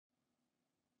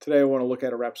Today I want to look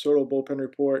at a Rapsodo bullpen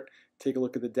report, take a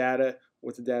look at the data,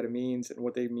 what the data means, and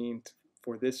what they mean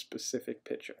for this specific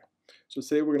pitcher. So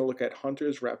today we're going to look at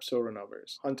Hunter's Rapsodo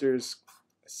numbers. Hunter's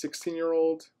a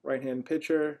 16-year-old right-hand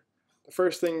pitcher. The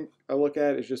first thing I look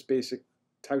at is just basic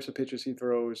types of pitches he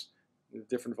throws, the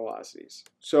different velocities.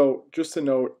 So just to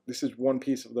note, this is one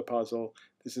piece of the puzzle.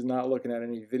 This is not looking at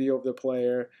any video of the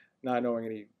player, not knowing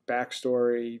any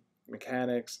backstory,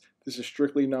 mechanics. This is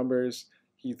strictly numbers.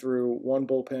 He threw one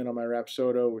bullpen on my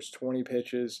Rapsodo, it was 20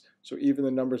 pitches. So even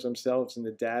the numbers themselves and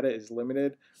the data is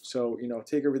limited. So,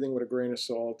 take everything with a grain of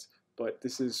salt. But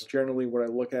this is generally what I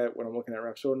look at when I'm looking at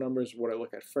Rapsodo numbers, what I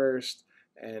look at first,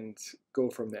 and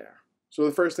go from there. So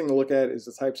the first thing to look at is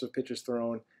the types of pitches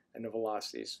thrown and the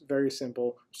velocities. Very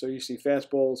simple. So you see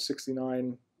fastball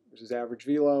 69, which is average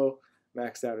velo,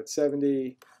 maxed out at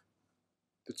 70.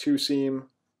 The two seam,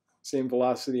 same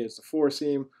velocity as the four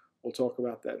seam. We'll talk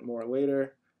about that more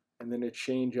later. And then the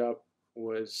changeup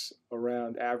was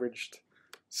around averaged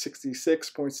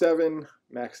 66.7,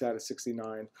 maxed out at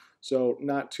 69. So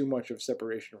not too much of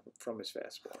separation from his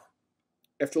fastball.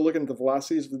 After looking at the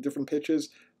velocities of the different pitches,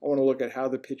 I want to look at how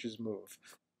the pitches move.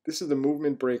 This is the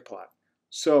movement break plot.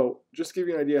 So just to give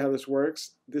you an idea how this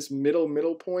works, this middle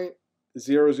point, the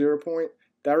 0-0 point,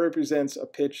 that represents a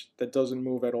pitch that doesn't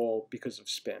move at all because of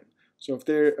spin. So if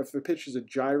the pitch is a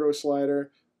gyro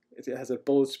slider, it has a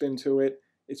bullet spin to it,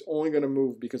 it's only going to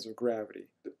move because of gravity.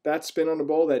 That spin on the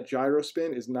ball, that gyro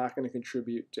spin, is not going to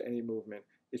contribute to any movement.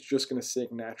 It's just going to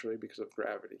sink naturally because of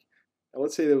gravity. Now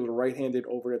let's say there was a right-handed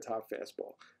over-the-top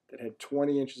fastball that had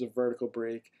 20 inches of vertical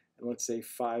break and let's say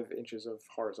 5 inches of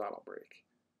horizontal break.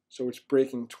 So it's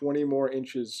breaking 20 more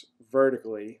inches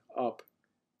vertically up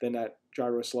than that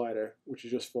gyro slider, which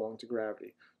is just falling to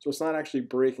gravity. So it's not actually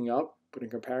breaking up, but in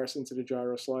comparison to the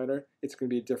gyro slider, it's going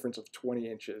to be a difference of 20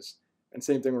 inches. And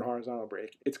same thing with horizontal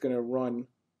break. It's going to run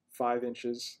 5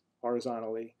 inches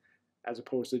horizontally as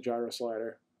opposed to gyro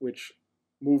slider, which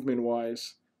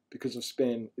movement-wise, because of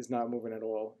spin, is not moving at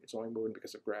all. It's only moving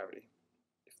because of gravity.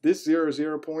 If this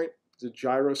 0-0 point is a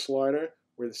gyro slider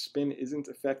where the spin isn't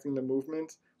affecting the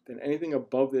movement, then anything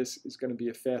above this is going to be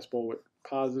a fastball with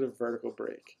positive vertical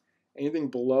break. Anything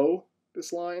below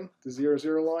this line, the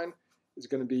 0-0 line, is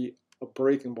going to be a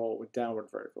breaking ball with downward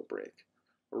vertical break.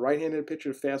 A right-handed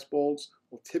pitcher fastballs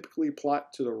will typically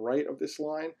plot to the right of this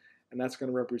line, and that's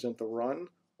going to represent the run,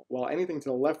 while anything to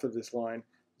the left of this line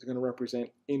is going to represent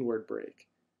inward break.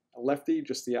 A lefty,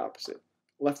 just the opposite.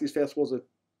 Lefty's fastballs are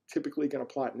typically going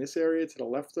to plot in this area to the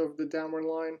left of the downward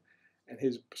line, and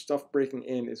his stuff breaking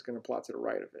in is going to plot to the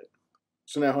right of it.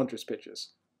 So now Hunter's pitches.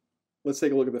 Let's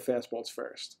take a look at the fastballs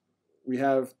first. We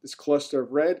have this cluster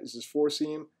of red is his four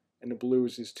seam, and the blue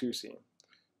is his two seam.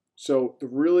 So the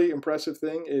really impressive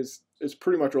thing is it's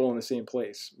pretty much all in the same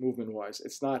place, movement-wise.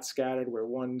 It's not scattered where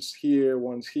one's here,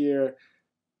 one's here.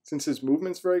 Since his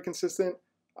movement's very consistent,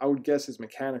 I would guess his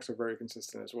mechanics are very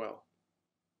consistent as well.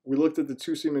 We looked at the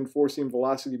two seam and four seam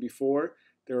velocity before.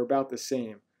 They're about the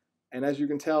same. And as you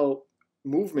can tell,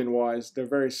 movement-wise, they're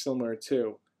very similar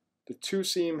too. The two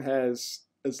seam is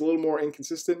a little more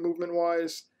inconsistent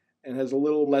movement-wise and has a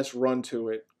little less run to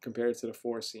it compared to the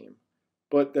four seam.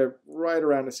 But they're right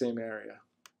around the same area.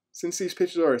 Since these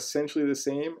pitches are essentially the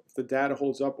same, if the data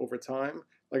holds up over time,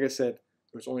 like I said,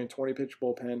 it was only a 20-pitch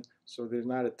bullpen, so there's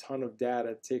not a ton of data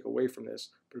to take away from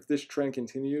this. But if this trend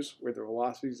continues, where the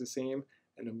velocity is the same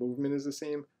and the movement is the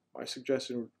same, my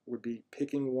suggestion would be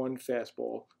picking one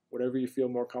fastball, whatever you feel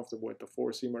more comfortable with, the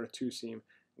four seam or the two seam,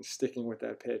 and sticking with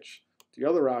that pitch. The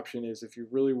other option is if you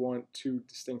really want two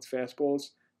distinct fastballs,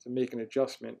 to make an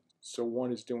adjustment so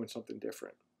one is doing something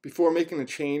different. Before making a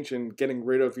change and getting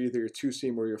rid of either your two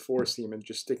seam or your four seam and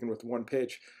just sticking with one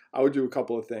pitch, I would do a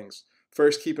couple of things.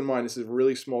 First, keep in mind this is a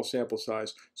really small sample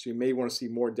size, so you may want to see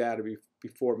more data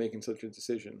before making such a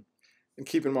decision. And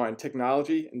keep in mind,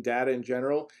 technology and data in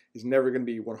general is never going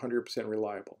to be 100%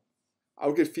 reliable. I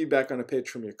would get feedback on a pitch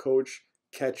from your coach,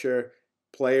 catcher,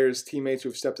 players, teammates who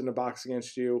have stepped in the box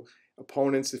against you,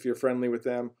 opponents if you're friendly with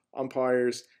them,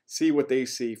 umpires. See what they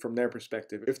see from their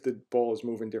perspective, if the ball is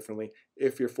moving differently,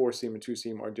 if your four seam and two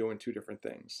seam are doing two different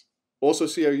things. Also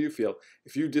see how you feel.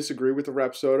 If you disagree with the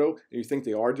Rapsodo and you think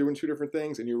they are doing two different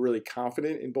things and you're really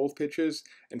confident in both pitches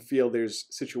and feel there's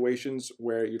situations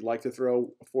where you'd like to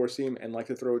throw a four seam and like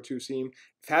to throw a two seam,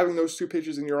 if having those two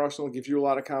pitches in your arsenal gives you a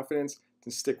lot of confidence,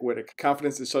 then stick with it.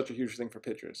 Confidence is such a huge thing for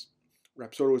pitchers.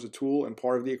 Rapsodo is a tool and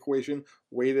part of the equation.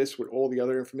 Weigh this with all the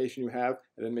other information you have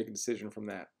and then make a decision from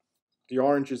that. The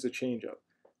orange is the changeup.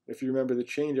 If you remember, the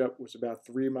changeup was about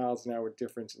 3 miles an hour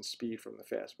difference in speed from the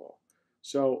fastball.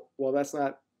 So while that's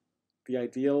not the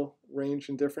ideal range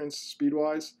and difference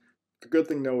speed-wise, The good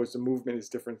thing though is the movement is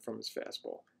different from his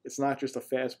fastball. It's not just a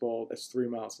fastball that's 3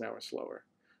 miles an hour slower.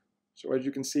 So as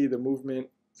you can see, the movement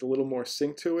is a little more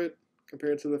sink to it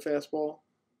compared to the fastball,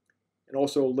 and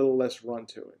also a little less run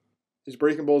to it. His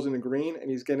breaking ball's in the green,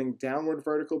 and he's getting downward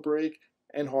vertical break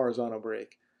and horizontal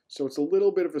break. So it's a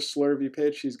little bit of a slurvy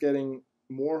pitch. He's getting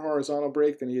more horizontal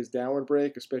break than he is downward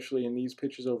break, especially in these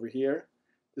pitches over here.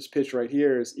 This pitch right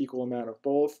here is equal amount of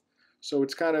both. So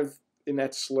it's kind of in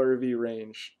that slurvy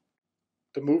range.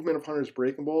 The movement of Hunter's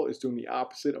breaking ball is doing the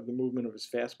opposite of the movement of his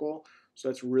fastball. So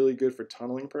that's really good for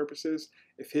tunneling purposes.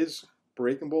 If his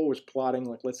breaking ball was plotting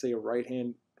like, let's say, a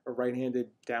right-handed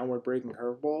downward breaking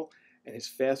curveball, and his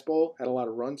fastball had a lot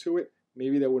of run to it,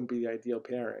 maybe that wouldn't be the ideal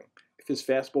pairing. If his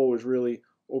fastball was really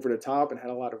over the top and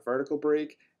had a lot of vertical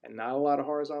break and not a lot of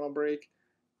horizontal break,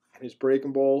 and his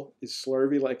breaking ball is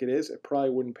slurvy like it is, it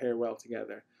probably wouldn't pair well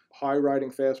together. High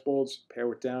riding fastballs pair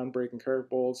with down breaking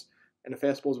curveballs, and the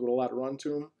fastballs with a lot of run to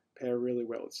them pair really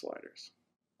well with sliders.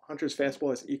 Hunter's fastball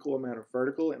has equal amount of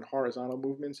vertical and horizontal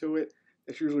movement to it.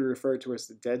 It's usually referred to as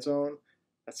the dead zone.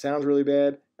 That sounds really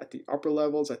bad. At the upper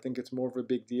levels, I think it's more of a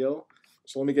big deal.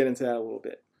 So let me get into that a little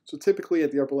bit. So typically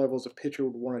at the upper levels, a pitcher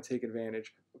would want to take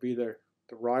advantage of either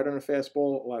the ride on a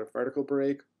fastball, a lot of vertical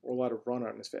break, or a lot of run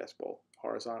on his fastball,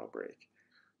 horizontal break.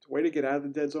 The way to get out of the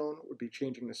dead zone would be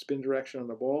changing the spin direction on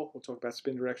the ball. We'll talk about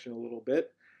spin direction in a little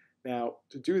bit. Now,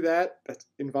 to do that, that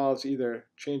involves either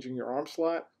changing your arm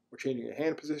slot or changing your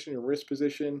hand position, your wrist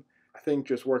position. I think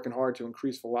just working hard to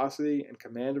increase velocity and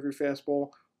command of your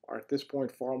fastball are at this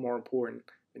point far more important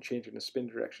than changing the spin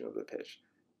direction of the pitch.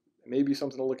 It may be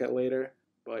something to look at later,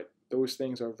 but those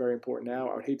things are very important now.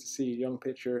 I would hate to see a young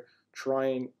pitcher try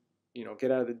and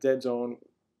get out of the dead zone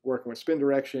working with spin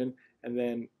direction, and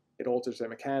then it alters their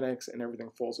mechanics and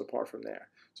everything falls apart from there.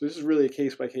 So this is really a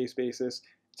case-by-case basis.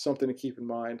 It's something to keep in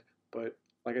mind, but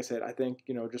like I said, I think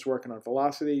just working on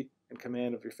velocity and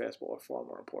command of your fastball are far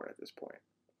more important at this point.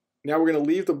 Now we're going to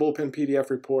leave the bullpen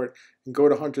PDF report and go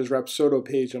to Hunter's Rapsodo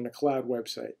page on the Cloud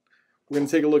website. We're going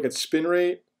to take a look at spin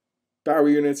rate, barrel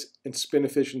units, and spin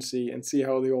efficiency and see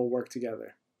how they all work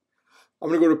together. I'm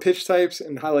going to go to pitch types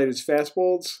and highlight his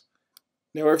fastballs.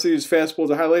 Now after these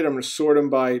fastballs are highlighted, I'm going to sort them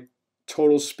by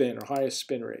total spin or highest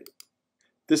spin rate.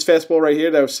 This fastball right here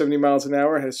that was 70 miles an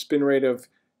hour had a spin rate of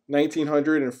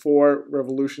 1,904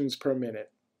 revolutions per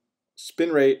minute.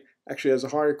 Spin rate actually has a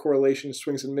higher correlation to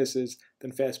swings and misses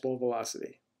than fastball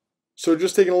velocity. So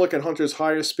just taking a look at Hunter's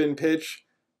highest spin pitch,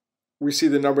 we see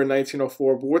the number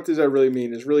 1904, but what does that really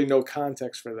mean? There's really no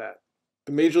context for that.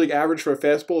 The major league average for a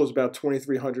fastball is about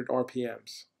 2,300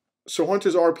 RPMs. So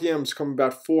Hunter's RPMs come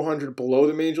about 400 below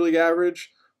the major league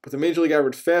average, but the major league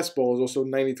average fastball is also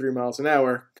 93 miles an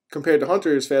hour, compared to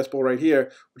Hunter's fastball right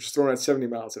here, which is thrown at 70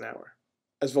 miles an hour.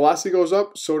 As velocity goes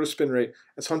up, so does spin rate.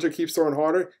 As Hunter keeps throwing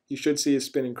harder, he should see his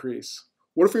spin increase.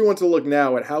 What if we want to look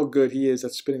now at how good he is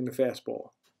at spinning the fastball?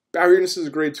 Barrel units is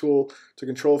a great tool to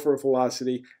control for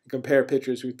velocity and compare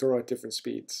pitchers who throw at different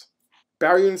speeds.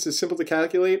 Barrel units is simple to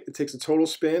calculate. It takes the total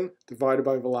spin divided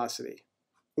by velocity.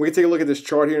 We can take a look at this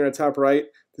chart here in the top right.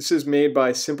 This is made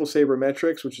by Simple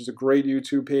Sabermetrics, which is a great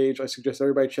YouTube page. I suggest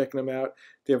everybody checking them out.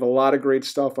 They have a lot of great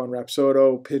stuff on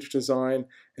Rapsodo, pitch design,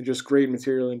 and just great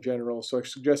material in general. So I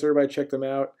suggest everybody check them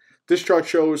out. This chart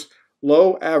shows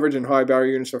low, average, and high barrel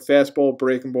units for fastball,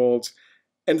 breaking balls,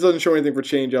 and it doesn't show anything for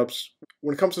changeups.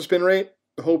 When it comes to spin rate,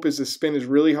 the hope is the spin is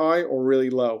really high or really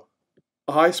low.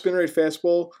 A high spin rate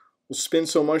fastball will spin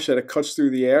so much that it cuts through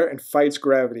the air and fights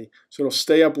gravity, so it'll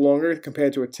stay up longer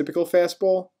compared to a typical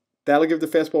fastball. That'll give the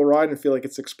fastball a ride and feel like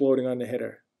it's exploding on the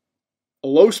hitter. A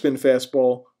low spin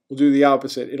fastball will do the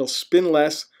opposite. It'll spin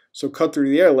less, so cut through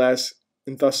the air less,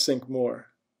 and thus sink more.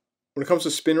 When it comes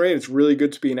to spin rate, it's really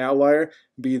good to be an outlier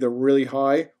and be either really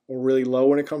high or really low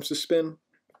when it comes to spin.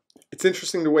 It's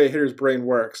interesting the way a hitter's brain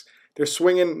works. They're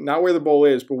swinging not where the ball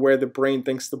is, but where the brain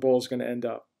thinks the ball is going to end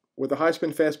up. With a high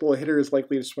spin fastball, a hitter is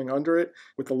likely to swing under it.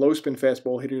 With a low spin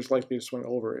fastball, a hitter is likely to swing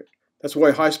over it. That's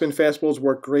why high spin fastballs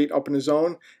work great up in the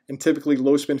zone, and typically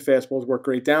low spin fastballs work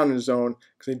great down in the zone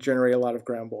because they generate a lot of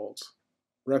ground balls.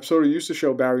 Rapsodo used to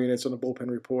show barrel units on the bullpen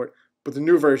report, but the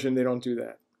new version, they don't do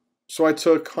that. So I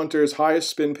took Hunter's highest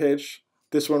spin pitch,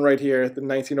 this one right here, the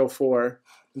 1904,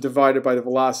 and divided by the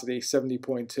velocity,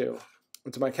 70.2.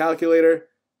 Went to my calculator, and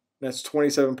that's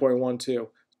 27.12.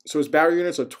 So his barrel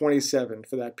units are 27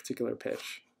 for that particular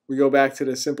pitch. We go back to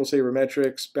the Simple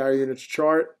Sabermetrics barrel units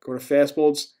chart, go to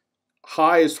fastballs.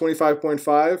 High is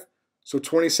 25.5, so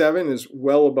 27 is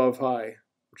well above high,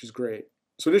 which is great.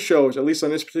 So this shows, at least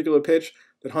on this particular pitch,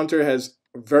 that Hunter has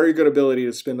a very good ability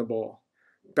to spin the ball.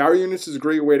 Barrel units is a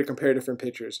great way to compare different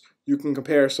pitchers. You can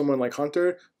compare someone like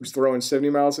Hunter, who's throwing 70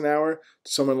 miles an hour,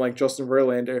 to someone like Justin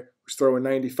Verlander, who's throwing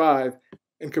 95,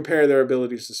 and compare their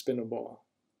abilities to spin a ball.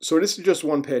 So this is just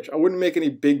one pitch. I wouldn't make any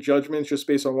big judgments just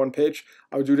based on one pitch.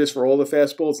 I would do this for all the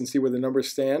fastballs and see where the numbers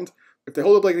stand. If they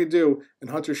hold up like they do, and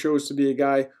Hunter shows to be a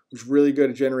guy who's really good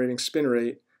at generating spin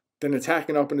rate, then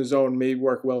attacking up in the zone may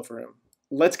work well for him.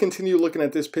 Let's continue looking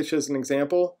at this pitch as an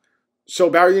example. So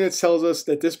barrel units tells us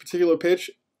that this particular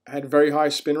pitch had very high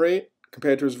spin rate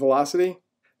compared to his velocity.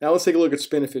 Now let's take a look at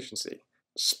spin efficiency.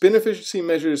 Spin efficiency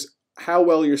measures how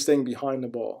well you're staying behind the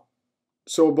ball.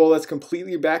 So a ball that's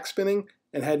completely backspinning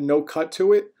and had no cut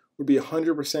to it would be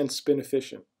 100% spin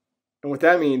efficient. And what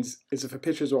that means is if a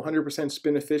pitch is 100%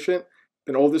 spin efficient,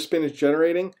 then all the spin it's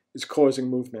generating is causing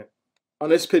movement. On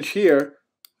this pitch here,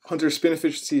 Hunter's spin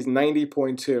efficiency is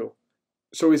 90.2.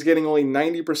 So he's getting only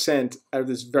 90% out of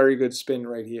this very good spin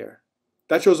right here.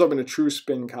 That shows up in the true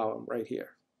spin column right here.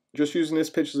 Just using this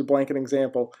pitch as a blanket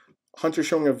example, Hunter's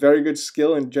showing a very good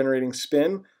skill in generating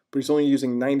spin, but he's only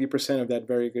using 90% of that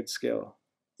very good skill.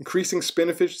 Increasing spin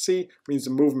efficiency means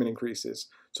the movement increases.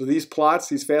 So these plots,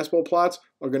 these fastball plots,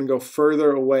 are going to go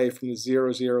further away from the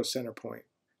 0-0 center point.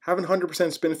 Having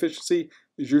 100% spin efficiency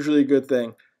is usually a good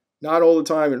thing. Not all the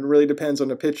time, it really depends on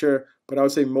the pitcher, but I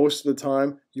would say most of the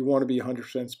time you want to be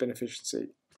 100% spin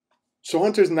efficiency. So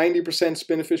Hunter's 90%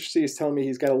 spin efficiency is telling me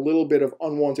he's got a little bit of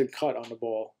unwanted cut on the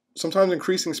ball. Sometimes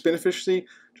increasing spin efficiency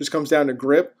just comes down to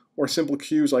grip or simple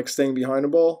cues like staying behind the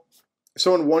ball. If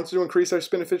someone wants to increase their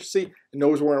spin efficiency and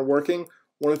knows where it's working,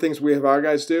 one of the things we have our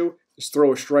guys do is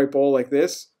throw a strike ball like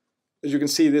this. As you can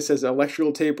see, this has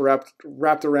electrical tape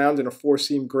wrapped around in a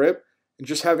 4-seam grip. And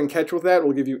just having catch with that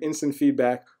will give you instant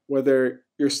feedback whether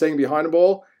you're staying behind the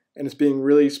ball and it's being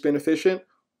really spin efficient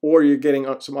or you're getting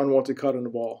some unwanted cut on the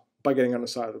ball by getting on the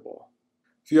side of the ball.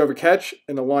 If you have a catch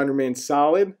and the line remains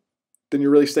solid, then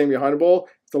you're really staying behind the ball.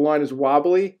 If the line is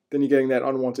wobbly, then you're getting that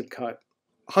unwanted cut.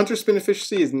 Hunter's spin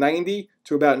efficiency is 90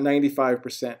 to about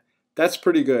 95%. That's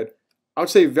pretty good. I would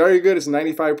say very good is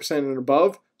 95% and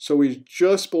above, so he's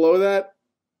just below that.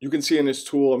 You can see in this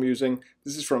tool I'm using,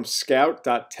 this is from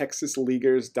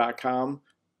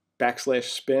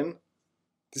scout.texasleaguers.com/spin.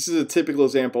 This is a typical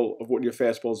example of what your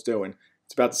fastball is doing.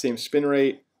 It's about the same spin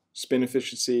rate. Spin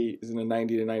efficiency is in the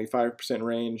 90 to 95%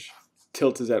 range.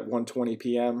 Tilt is at 120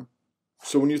 p.m.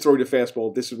 So when you throw your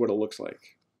fastball, this is what it looks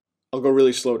like. I'll go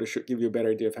really slow to give you a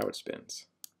better idea of how it spins.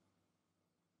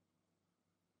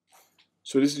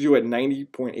 So this is you at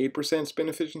 90.8% spin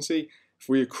efficiency. If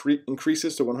we increase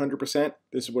this to 100%,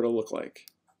 this is what it'll look like.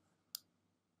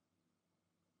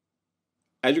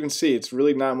 As you can see, it's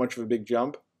really not much of a big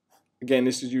jump. Again,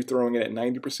 this is you throwing it at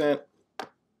 90%.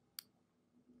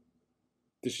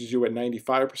 This is you at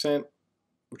 95%,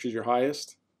 which is your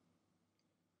highest.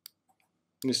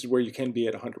 And this is where you can be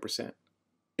at 100%.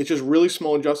 It's just really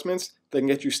small adjustments that can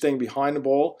get you staying behind the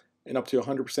ball and up to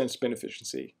 100% spin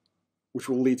efficiency, which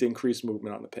will lead to increased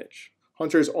movement on the pitch.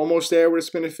 Hunter is almost there with his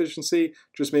spin efficiency,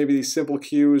 just maybe these simple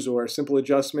cues or simple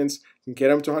adjustments can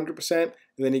get him to 100%, and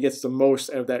then he gets the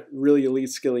most out of that really elite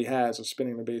skill he has of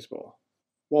spinning the baseball.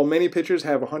 While many pitchers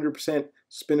have 100%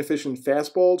 spin efficient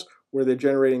fastballs where they're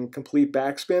generating complete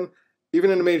backspin, even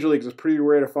in the major leagues it's pretty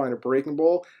rare to find a breaking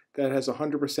ball that has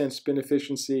 100% spin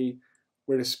efficiency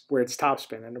where it's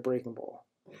topspin and a breaking ball.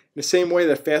 In the same way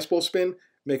that fastball spin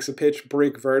makes a pitch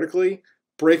break vertically,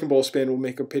 breaking ball spin will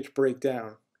make a pitch break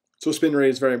down. So spin rate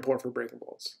is very important for breaking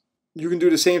balls. You can do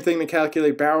the same thing to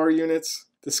calculate barrel units.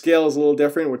 The scale is a little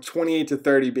different, with 28 to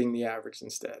 30 being the average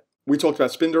instead. We talked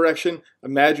about spin direction.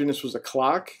 Imagine this was a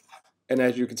clock, and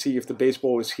as you can see, if the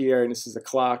baseball was here and this is a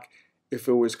clock, if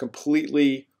it was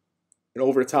completely an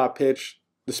over-the-top pitch,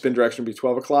 the spin direction would be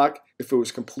 12 o'clock. If it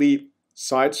was complete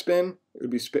side spin, it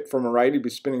would be from a right, you'd be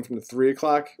spinning from the 3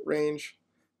 o'clock range.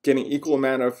 Getting equal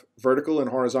amount of vertical and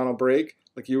horizontal break,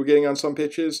 like you were getting on some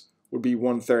pitches, would be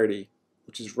 130,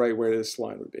 which is right where this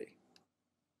line would be.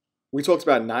 We talked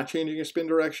about not changing your spin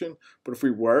direction, but if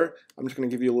we were, I'm just going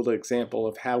to give you a little example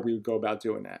of how we would go about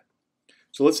doing that.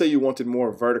 So let's say you wanted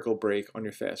more vertical break on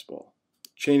your fastball.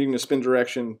 Changing the spin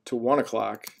direction to 1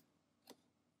 o'clock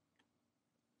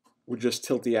would just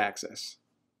tilt the axis.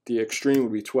 The extreme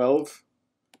would be 12.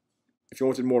 If you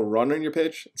wanted more run on your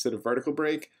pitch instead of vertical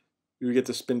break, you would get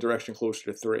the spin direction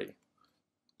closer to 3.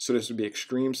 So this would be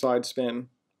extreme side spin,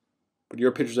 but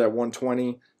your pitch is at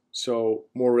 120, so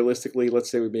more realistically,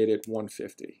 let's say we made it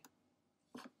 150.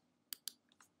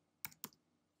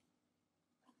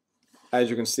 As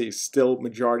you can see, still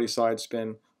majority side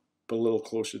spin, but a little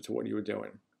closer to what you were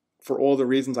doing. For all the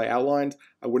reasons I outlined,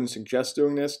 I wouldn't suggest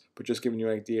doing this, but just giving you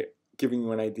an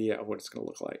idea of what it's going to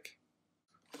look like.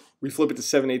 We flip it to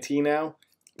 718 now.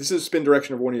 This is the spin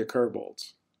direction of one of your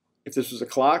curveballs. If this was a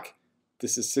clock,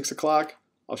 this is 6 o'clock.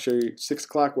 I'll show you 6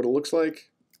 o'clock what it looks like.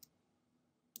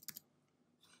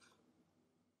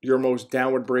 Your most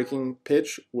downward braking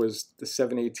pitch was the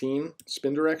 718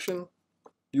 spin direction.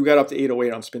 You got up to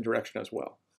 808 on spin direction as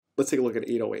well. Let's take a look at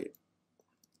 808.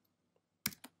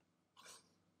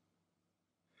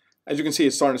 As you can see,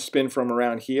 it's starting to spin from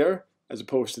around here as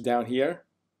opposed to down here.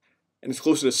 And it's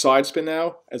closer to side spin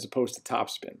now as opposed to top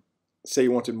spin. Say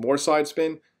you wanted more side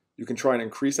spin, you can try and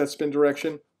increase that spin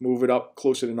direction, move it up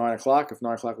closer to 9 o'clock. If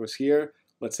 9 o'clock was here,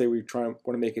 let's say we want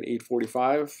to make it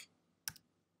 8:45.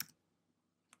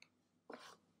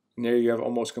 And there you have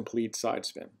almost complete side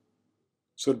spin.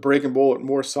 So the breaking ball with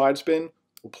more side spin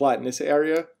will plot in this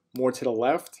area, more to the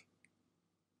left.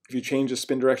 If you change the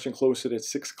spin direction closer to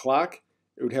 6 o'clock,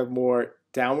 it would have more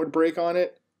downward break on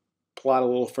it, plot a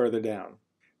little further down.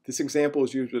 This example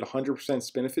is used with 100%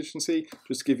 spin efficiency,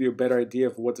 just to give you a better idea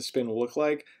of what the spin will look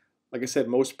like. Like I said,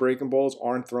 most breaking balls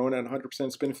aren't thrown at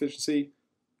 100% spin efficiency.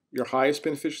 Your highest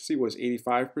spin efficiency was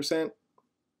 85%.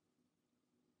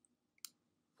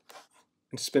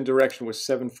 And spin direction was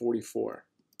 744.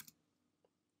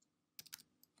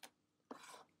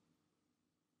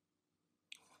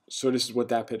 So this is what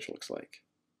that pitch looks like.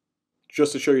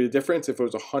 Just to show you the difference, if it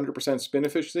was 100% spin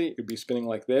efficiency, it would be spinning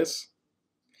like this.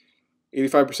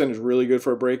 85% is really good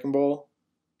for a breaking ball.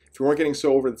 If you weren't getting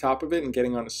so over the top of it and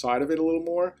getting on the side of it a little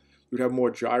more, you would have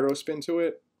more gyro spin to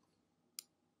it.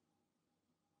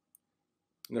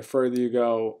 And the further you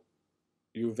go,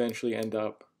 you eventually end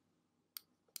up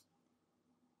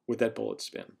with that bullet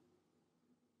spin.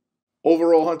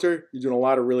 Overall, Hunter, you're doing a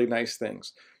lot of really nice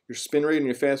things. Your spin rate in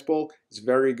your fastball is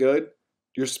very good.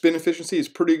 Your spin efficiency is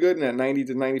pretty good in that 90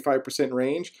 to 95%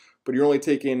 range, but you're only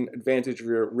taking advantage of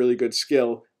your really good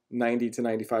skill, 90 to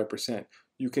 95%.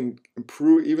 You can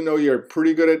improve, even though you're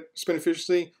pretty good at spin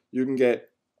efficiency, you can get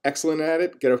excellent at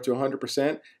it, get up to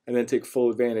 100%, and then take full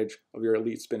advantage of your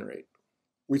elite spin rate.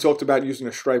 We talked about using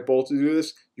a strike ball to do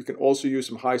this. You can also use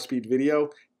some high-speed video.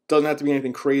 Doesn't have to be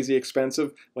anything crazy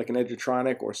expensive like an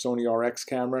Edgertronic or Sony RX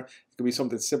camera. It could be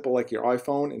something simple like your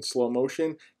iPhone in slow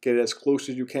motion. Get it as close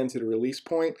as you can to the release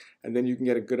point, and then you can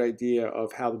get a good idea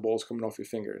of how the ball's coming off your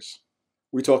fingers.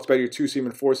 We talked about your 2-seam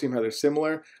and 4-seam, how they're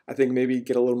similar. I think maybe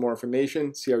get a little more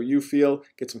information, see how you feel,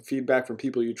 get some feedback from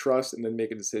people you trust, and then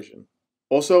make a decision.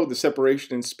 Also, the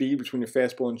separation in speed between your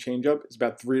fastball and changeup is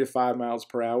about 3 to 5 miles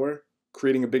per hour.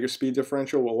 Creating a bigger speed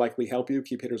differential will likely help you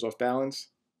keep hitters off balance.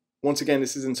 Once again,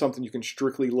 this isn't something you can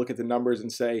strictly look at the numbers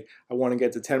and say, I want to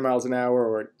get to 10 miles an hour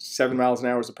or 7 miles an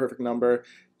hour is the perfect number.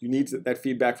 You need that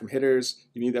feedback from hitters.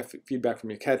 You need that feedback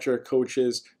from your catcher,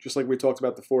 coaches, just like we talked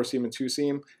about the 4-seam and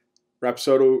 2-seam.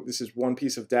 Rapsodo, this is one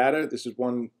piece of data. This is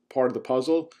one part of the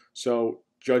puzzle. So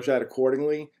judge that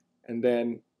accordingly, and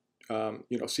then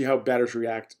see how batters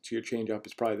react to your changeup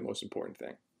is probably the most important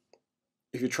thing.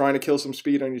 If you're trying to kill some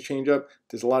speed on your changeup,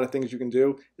 there's a lot of things you can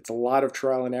do. It's a lot of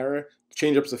trial and error.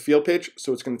 Changeup's a field pitch,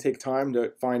 so it's going to take time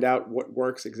to find out what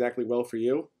works exactly well for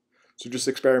you. So just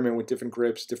experiment with different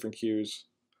grips, different cues.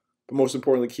 But most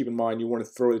importantly, keep in mind you want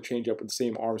to throw the changeup with the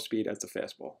same arm speed as the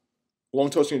fastball. Long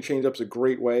tossing your changeup is a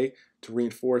great way to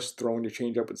reinforce throwing your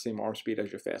changeup with the same arm speed as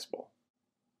your fastball.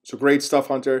 So great stuff,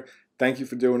 Hunter. Thank you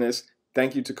for doing this.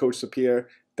 Thank you to Coach Sapir.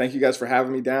 Thank you guys for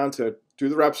having me down to do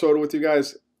the Rapsodo with you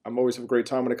guys. I'm always have a great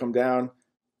time when I come down.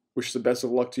 Wish the best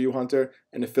of luck to you, Hunter,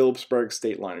 and the Phillipsburg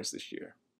State Liners this year.